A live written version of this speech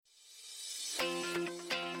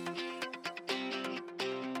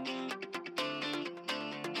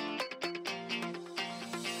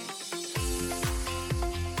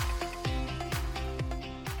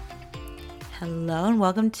Hello and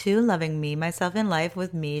welcome to Loving Me, Myself, and Life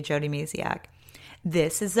with me, Jody Masiak.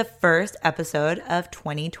 This is the first episode of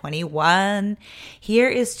 2021. Here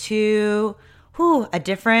is to a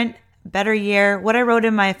different, better year. What I wrote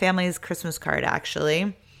in my family's Christmas card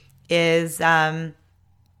actually is, let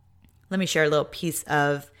me share a little piece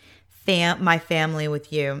of my family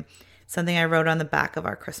with you. Something I wrote on the back of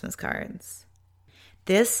our Christmas cards.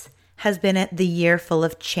 This has been the year full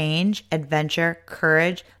of change, adventure,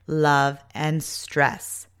 courage, love, and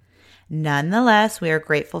stress. Nonetheless, we are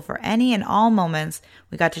grateful for any and all moments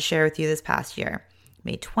we got to share with you this past year.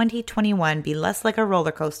 May 2021 be less like a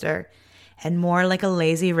roller coaster and more like a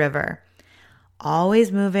lazy river.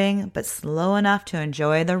 Always moving, but slow enough to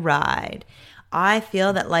enjoy the ride. I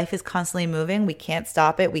feel that life is constantly moving. We can't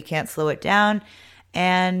stop it. We can't slow it down.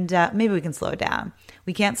 And maybe we can slow it down.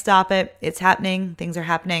 We can't stop it. It's happening. Things are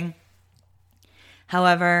happening.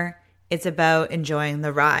 However, it's about enjoying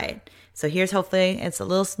the ride. So here's hopefully it's a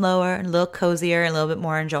little slower, a little cozier, a little bit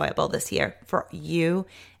more enjoyable this year for you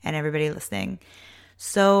and everybody listening.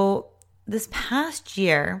 So this past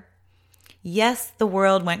year, yes, the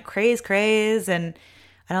world went craze, and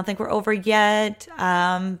I don't think we're over yet.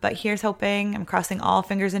 But here's hoping. I'm crossing all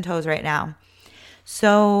fingers and toes right now.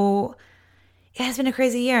 So it has been a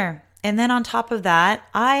crazy year. And then on top of that,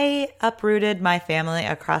 I uprooted my family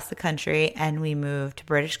across the country and we moved to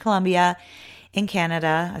British Columbia in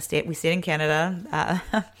Canada. We stayed in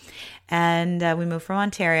Canada. And we moved from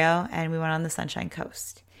Ontario and we went on the Sunshine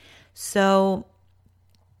Coast. So,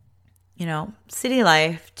 city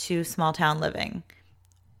life to small town living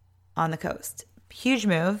on the coast. Huge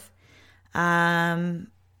move.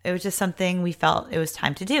 It was just something we felt it was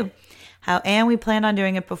time to do. And we planned on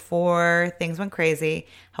doing it before things went crazy.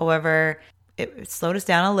 However, it slowed us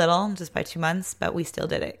down a little, just by 2 months, but we still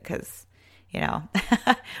did it because,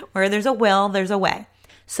 where there's a will, there's a way.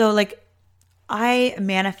 So I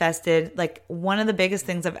manifested, one of the biggest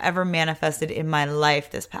things I've ever manifested in my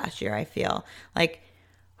life this past year, I feel.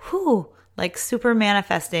 Super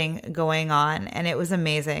manifesting going on. And it was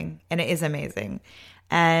amazing. And it is amazing.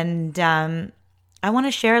 And I want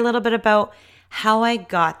to share a little bit about how I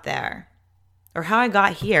got there. Or how I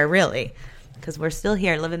got here, really, because we're still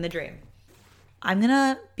here living the dream. I'm going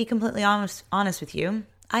to be completely honest with you.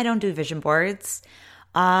 I don't do vision boards.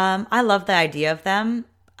 I love the idea of them.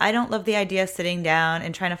 I don't love the idea of sitting down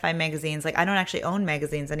and trying to find magazines. I don't actually own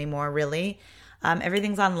magazines anymore, really.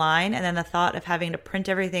 Everything's online, and then the thought of having to print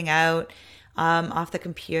everything out off the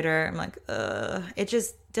computer, I'm like, it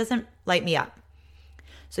just doesn't light me up.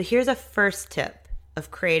 So here's a first tip of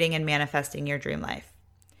creating and manifesting your dream life.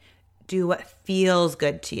 Do what feels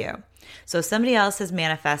good to you. So if somebody else has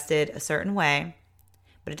manifested a certain way,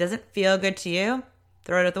 but it doesn't feel good to you,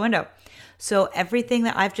 throw it out the window. So everything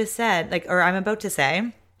that I've just said, or I'm about to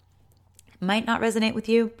say, might not resonate with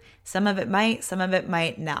you. Some of it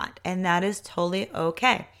might not. And that is totally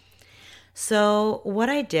okay. So what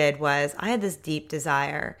I did was I had this deep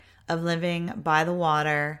desire of living by the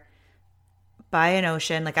water, by an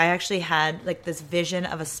ocean. I actually had this vision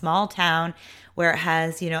of a small town where it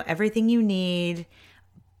has, everything you need.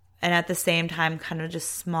 And at the same time, kind of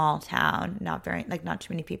just small town, not too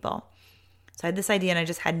many people. So I had this idea and I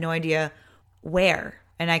just had no idea where.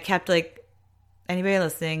 And I kept anybody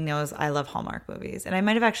listening knows I love Hallmark movies. And I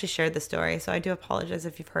might have actually shared the story. So I do apologize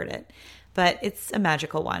if you've heard it, but it's a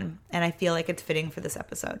magical one. And I feel like it's fitting for this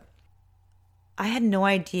episode. I had no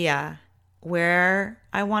idea where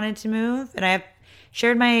I wanted to move. And I have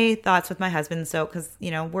shared my thoughts with my husband. So, because,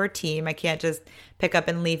 we're a team, I can't just pick up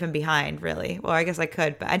and leave him behind, really. Well, I guess I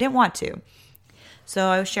could, but I didn't want to. So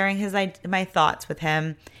I was sharing my thoughts with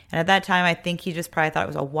him. And at that time, I think he just probably thought it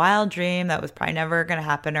was a wild dream that was probably never going to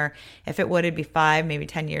happen. Or if it would, it'd be 5, maybe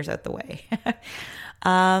 10 years out the way.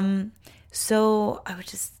 So I was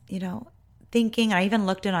just, thinking. I even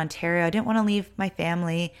looked in Ontario. I didn't want to leave my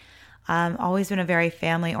family. Always been a very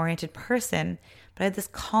family-oriented person. But I had this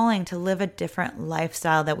calling to live a different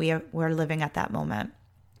lifestyle that we're living at that moment.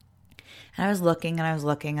 And I was looking and I was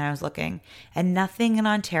looking and I was looking. And nothing in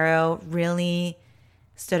Ontario really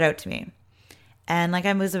stood out to me. And like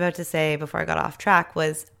I was about to say before I got off track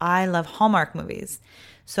was I love Hallmark movies.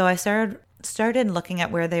 So I started looking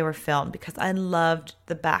at where they were filmed because I loved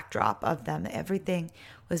the backdrop of them. Everything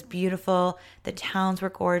was beautiful. The towns were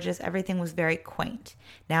gorgeous. Everything was very quaint.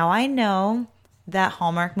 Now I know that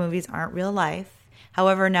Hallmark movies aren't real life.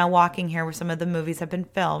 However, now walking here where some of the movies have been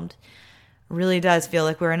filmed really does feel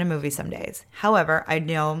like we're in a movie some days. However, I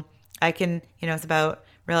know I can, it's about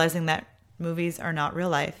realizing that movies are not real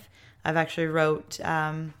life. I've actually wrote,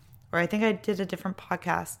 or I think I did a different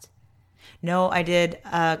podcast. No, I did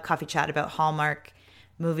a coffee chat about Hallmark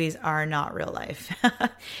movies are not real life.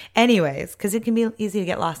 Anyways, because it can be easy to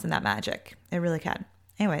get lost in that magic. It really can.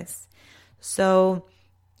 Anyways, so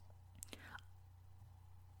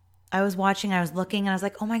I was watching, I was looking, and I was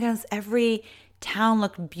like, oh my goodness, every town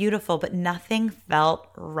looked beautiful, but nothing felt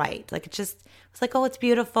right. Like it was like, oh, it's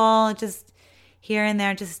beautiful. It just here and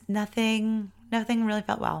there, just nothing really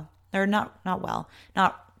felt well. Or not well,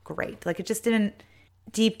 not great. Like it just didn't,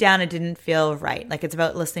 deep down, it didn't feel right. Like it's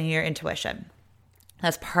about listening to your intuition.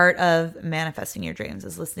 That's part of manifesting your dreams,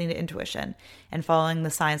 is listening to intuition and following the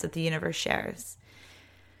signs that the universe shares.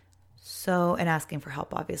 So, and asking for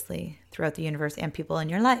help, obviously, throughout the universe and people in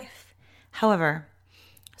your life. However,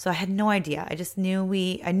 so I had no idea. I just knew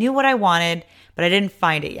I knew what I wanted, but I didn't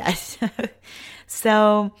find it yet.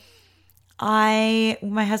 So my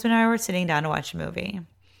husband and I were sitting down to watch a movie,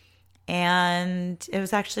 and it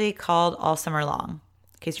was actually called All Summer Long,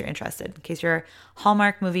 in case you're interested, in case you're a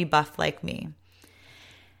Hallmark movie buff like me.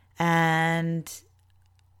 And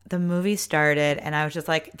the movie started, and I was just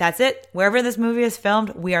like, that's it. Wherever this movie is filmed,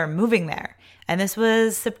 we are moving there. And this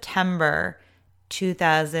was September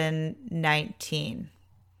 2019.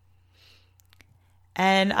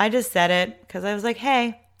 And I just said it because I was like,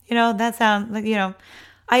 hey, that sounds like,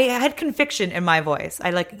 I had conviction in my voice.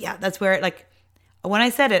 I yeah, that's where it, like, when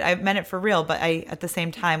I said it, I meant it for real, but I, at the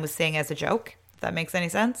same time, was saying it as a joke, if that makes any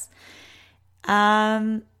sense.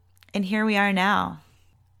 And here we are now.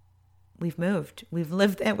 We've moved. We've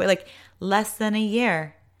lived we're like less than a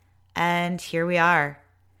year. And here we are.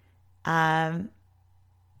 It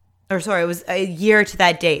was a year to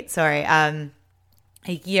that date. Sorry. A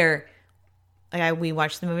year. We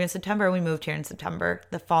watched the movie in September. We moved here in September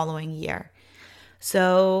the following year.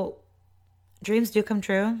 So dreams do come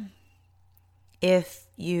true if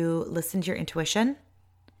you listen to your intuition,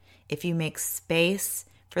 if you make space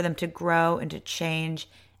for them to grow and to change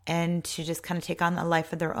and to just kind of take on a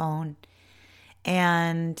life of their own,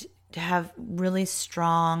 and to have really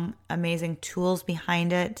strong, amazing tools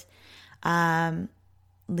behind it.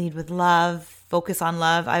 Lead with love, focus on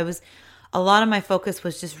love. A lot of my focus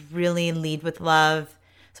was just really lead with love.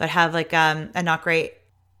 So I'd have like a not great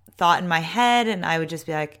thought in my head, and I would just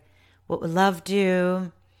be like, what would love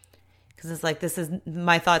do? Because it's like, this is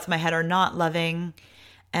my thoughts in my head are not loving.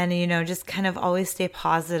 And, just kind of always stay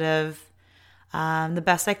positive the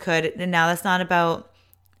best I could. And now that's not about,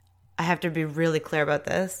 I have to be really clear about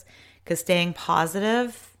this, because staying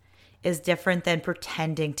positive is different than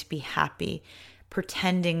pretending to be happy,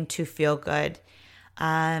 pretending to feel good.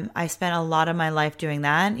 I spent a lot of my life doing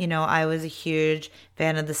that. I was a huge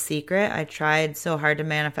fan of The Secret. I tried so hard to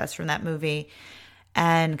manifest from that movie,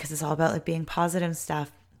 and because it's all about like being positive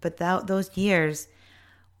stuff. But those years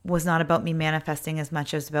was not about me manifesting as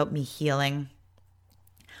much as about me healing.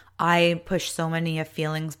 I pushed so many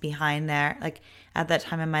feelings behind there, like at that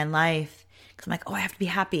time in my life, because I'm like, oh, I have to be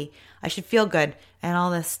happy. I should feel good and all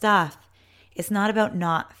this stuff. It's not about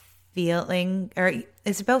not feeling, or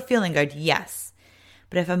it's about feeling good, yes.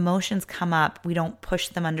 But if emotions come up, we don't push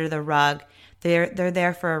them under the rug. They're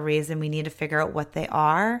there for a reason. We need to figure out what they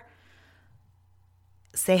are.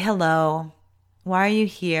 Say hello. Why are you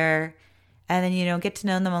here? And then, get to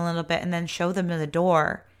know them a little bit, and then show them to the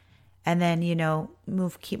door. And then,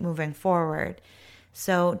 keep moving forward.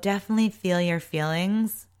 So definitely feel your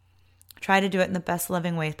feelings. Try to do it in the best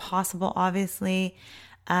loving way possible, obviously.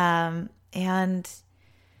 But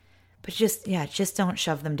just don't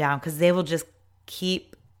shove them down, because they will just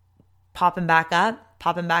keep popping back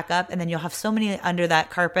up. And then you'll have so many under that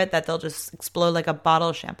carpet that they'll just explode like a bottle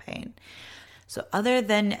of champagne. So other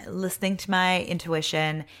than listening to my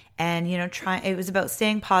intuition and, it was about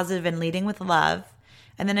staying positive and leading with love,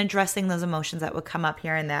 and then addressing those emotions that would come up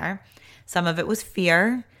here and there. Some of it was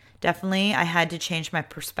fear. Definitely, I had to change my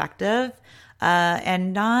perspective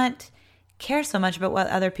and not care so much about what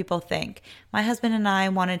other people think. My husband and I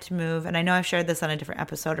wanted to move, and I know I've shared this on a different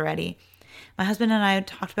episode already. My husband and I had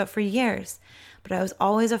talked about for years, but I was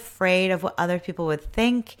always afraid of what other people would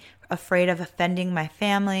think, afraid of offending my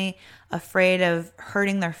family, afraid of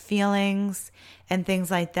hurting their feelings and things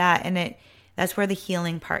like that. And that's where the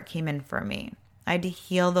healing part came in for me. I had to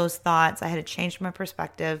heal those thoughts. I had to change my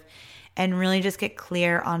perspective and really just get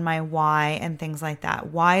clear on my why and things like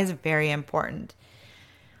that. Why is very important.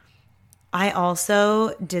 I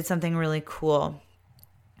also did something really cool.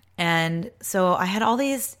 And so I had all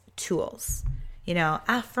these tools,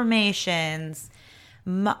 affirmations,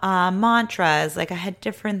 mantras, like I had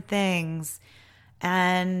different things.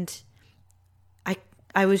 And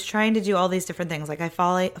I was trying to do all these different things. Like I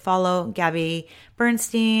follow Gabby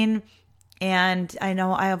Bernstein, and I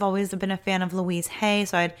know I have always been a fan of Louise Hay.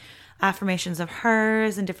 So affirmations of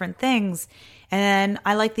hers and different things. And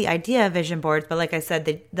I like the idea of vision boards, but like I said,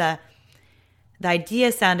 the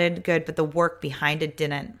idea sounded good, but the work behind it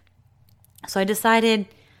didn't. So I decided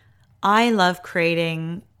I love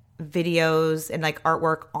creating videos and like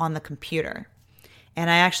artwork on the computer. And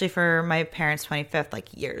I actually, for my parents' 25th,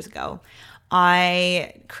 like years ago,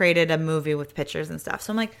 I created a movie with pictures and stuff.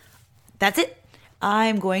 So I'm like, that's it.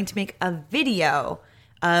 I'm going to make a video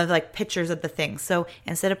of like pictures of the things. So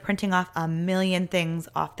instead of printing off a million things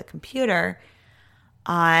off the computer,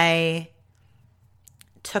 I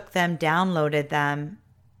took them, downloaded them,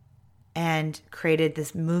 and created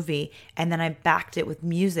this movie. And then I backed it with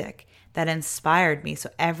music that inspired me. So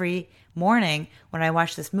every morning when I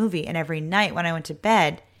watched this movie and every night when I went to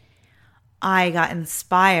bed, I got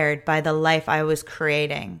inspired by the life I was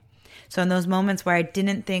creating. So in those moments where I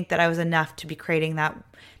didn't think that I was enough to be creating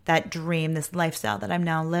that dream, this lifestyle that I'm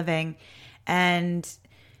now living, and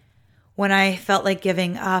when I felt like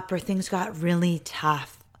giving up or things got really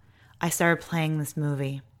tough, I started playing this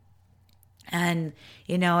movie. And,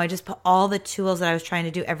 I just put all the tools that I was trying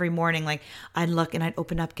to do every morning. Like I'd look and I'd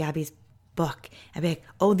open up Gabby's book and be like,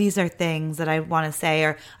 oh, these are things that I want to say.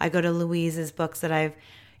 Or I go to Louise's books that I've,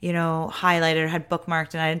 highlighted or had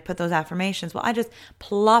bookmarked, and I'd put those affirmations. Well, I just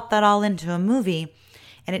plopped that all into a movie,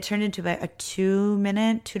 and it turned into about a 2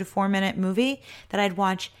 to 4 minute movie that I'd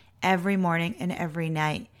watch every morning and every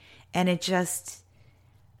night. And it just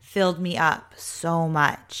filled me up so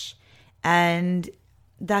much. And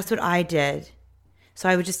that's what I did. So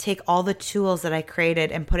I would just take all the tools that I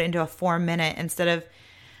created and put it into a 4 minute, instead of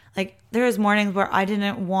like, there was mornings where I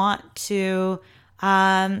didn't want to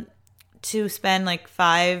spend like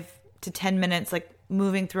 5 to 10 minutes like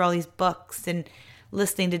moving through all these books and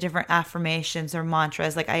listening to different affirmations or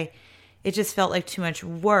mantras. It just felt like too much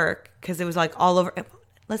work, because it was like all over.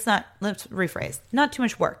 Let's rephrase. Not too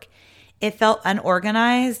much work. It felt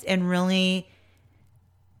unorganized and really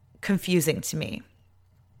confusing to me.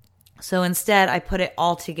 So instead, I put it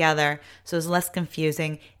all together, so it was less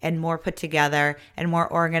confusing and more put together and more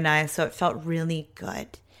organized, so it felt really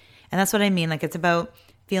good. And that's what I mean. Like, it's about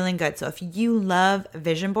feeling good. So if you love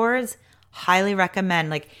vision boards, highly recommend.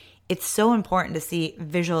 Like, it's so important to see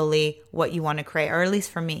visually what you want to create, or at least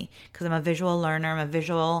for me, because I'm a visual learner, I'm a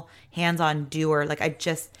visual hands-on doer. Like, I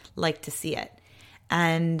just like to see it.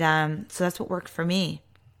 And so that's what worked for me.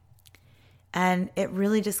 And it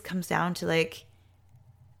really just comes down to like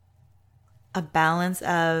a balance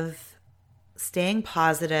of staying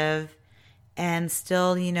positive and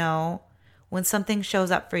still, when something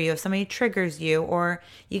shows up for you, if somebody triggers you or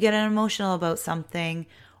you get emotional about something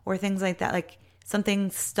or things like that, like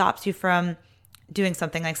something stops you from doing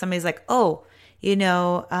something, like somebody's like, oh,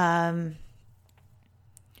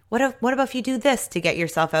 what about if you do this to get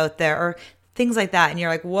yourself out there, or things like that. And you're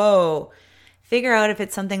like, whoa, figure out if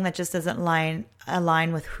it's something that just doesn't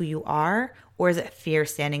align with who you are, or is it fear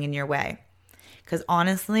standing in your way? Because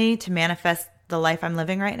honestly, to manifest the life I'm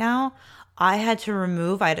living right now, I had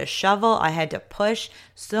to shovel, I had to push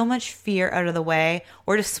so much fear out of the way,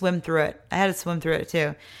 or to swim through it. I had to swim through it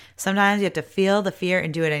too. Sometimes you have to feel the fear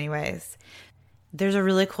and do it anyways. There's a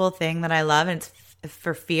really cool thing that I love, and it's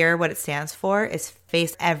for fear, what it stands for is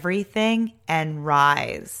face everything and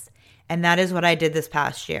rise. And that is what I did this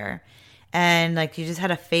past year. And like, you just had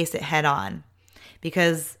to face it head on,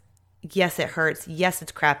 because yes, it hurts. Yes,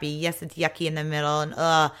 it's crappy. Yes, it's yucky in the middle. And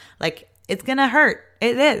it's going to hurt.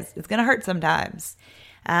 It is. It's going to hurt sometimes.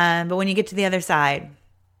 But when you get to the other side,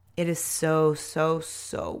 it is so, so,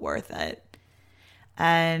 so worth it.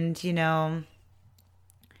 And,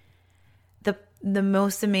 the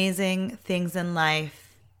most amazing things in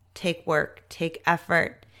life take work, take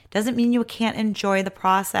effort. Doesn't mean you can't enjoy the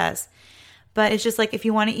process. But it's just like, if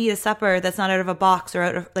you want to eat a supper that's not out of a box or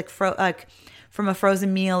out of from a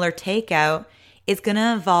frozen meal or takeout, it's going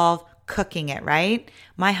to involve cooking it, right?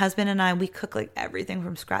 My husband and I, we cook like everything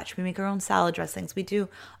from scratch. We make our own salad dressings. We do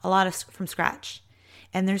a lot of from scratch.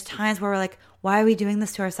 And there's times where we're like, why are we doing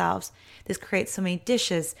this to ourselves? This creates so many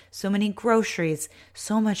dishes, so many groceries,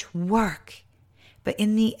 so much work. But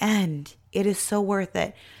in the end, it is so worth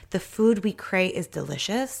it. The food we create is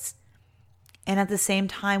delicious. And at the same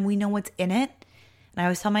time, we know what's in it. And I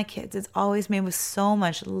always tell my kids, it's always made with so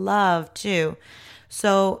much love too.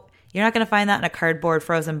 So you're not going to find that in a cardboard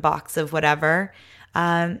frozen box of whatever.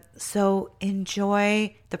 So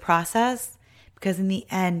enjoy the process, because in the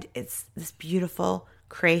end, it's this beautiful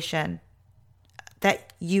creation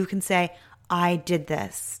that you can say, I did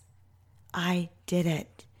this. I did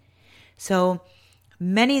it. So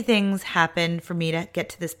many things happened for me to get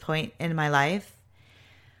to this point in my life.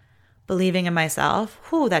 Believing in myself,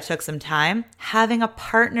 that took some time. Having a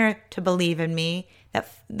partner to believe in me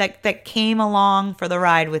that came along for the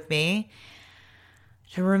ride with me.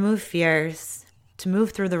 To remove fears, to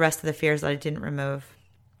move through the rest of the fears that I didn't remove.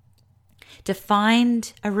 To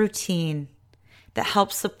find a routine that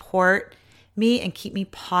helps support me and keep me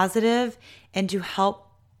positive, and to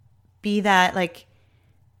help be that like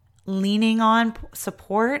leaning on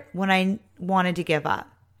support when I wanted to give up.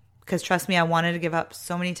 Because trust me, I wanted to give up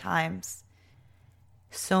so many times.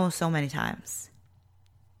 So many times.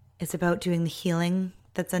 It's about doing the healing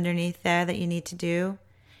that's underneath there that you need to do.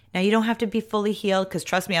 Now, you don't have to be fully healed, because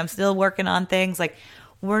trust me, I'm still working on things. Like,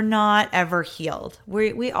 we're not ever healed.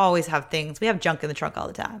 We always have things. We have junk in the trunk all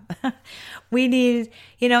the time. We need,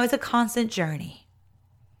 it's a constant journey.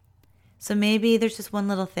 So maybe there's just one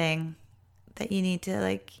little thing that you need to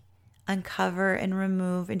like uncover and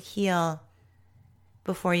remove and heal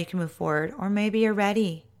before you can move forward. Or maybe you're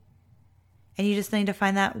ready and you just need to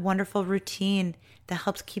find that wonderful routine that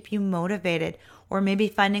helps keep you motivated. Or maybe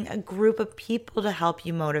finding a group of people to help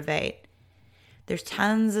you motivate. There's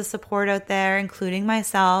tons of support out there, including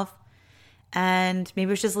myself. And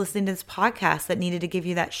maybe it's just listening to this podcast that needed to give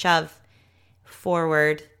you that shove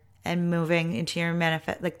forward and moving into your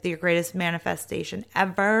your greatest manifestation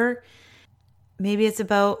ever. Maybe it's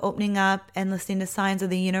about opening up and listening to signs of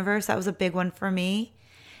the universe. That was a big one for me,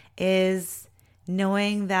 is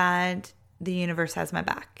knowing that the universe has my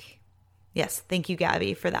back. Yes, thank you,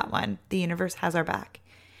 Gabby, for that one. The universe has our back.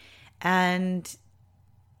 And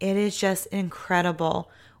it is just incredible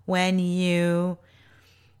when you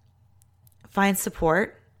find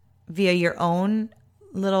support via your own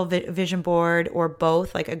little vision board, or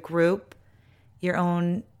both, like a group, your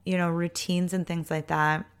own, routines and things like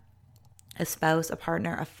that. A spouse, a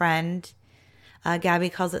partner, a friend. Gabby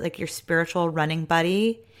calls it like your spiritual running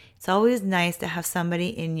buddy. It's always nice to have somebody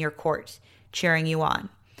in your court cheering you on.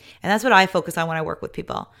 And that's what I focus on when I work with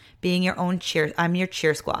people. Being your own cheer. I'm your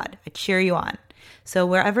cheer squad. I cheer you on. So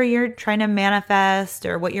wherever you're trying to manifest,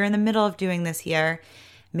 or what you're in the middle of doing this year,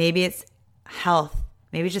 maybe it's health.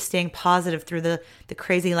 Maybe just staying positive through the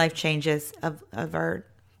crazy life changes of our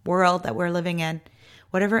world that we're living in.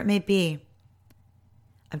 Whatever it may be,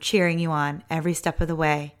 I'm cheering you on every step of the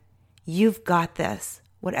way. You've got this.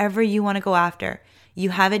 Whatever you want to go after, you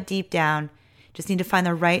have it deep down. Just need to find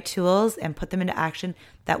the right tools and put them into action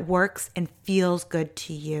that works and feels good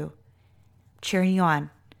to you. Cheering you on.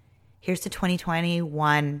 Here's to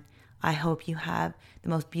 2021. I hope you have the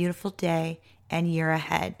most beautiful day and year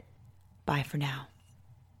ahead. Bye for now.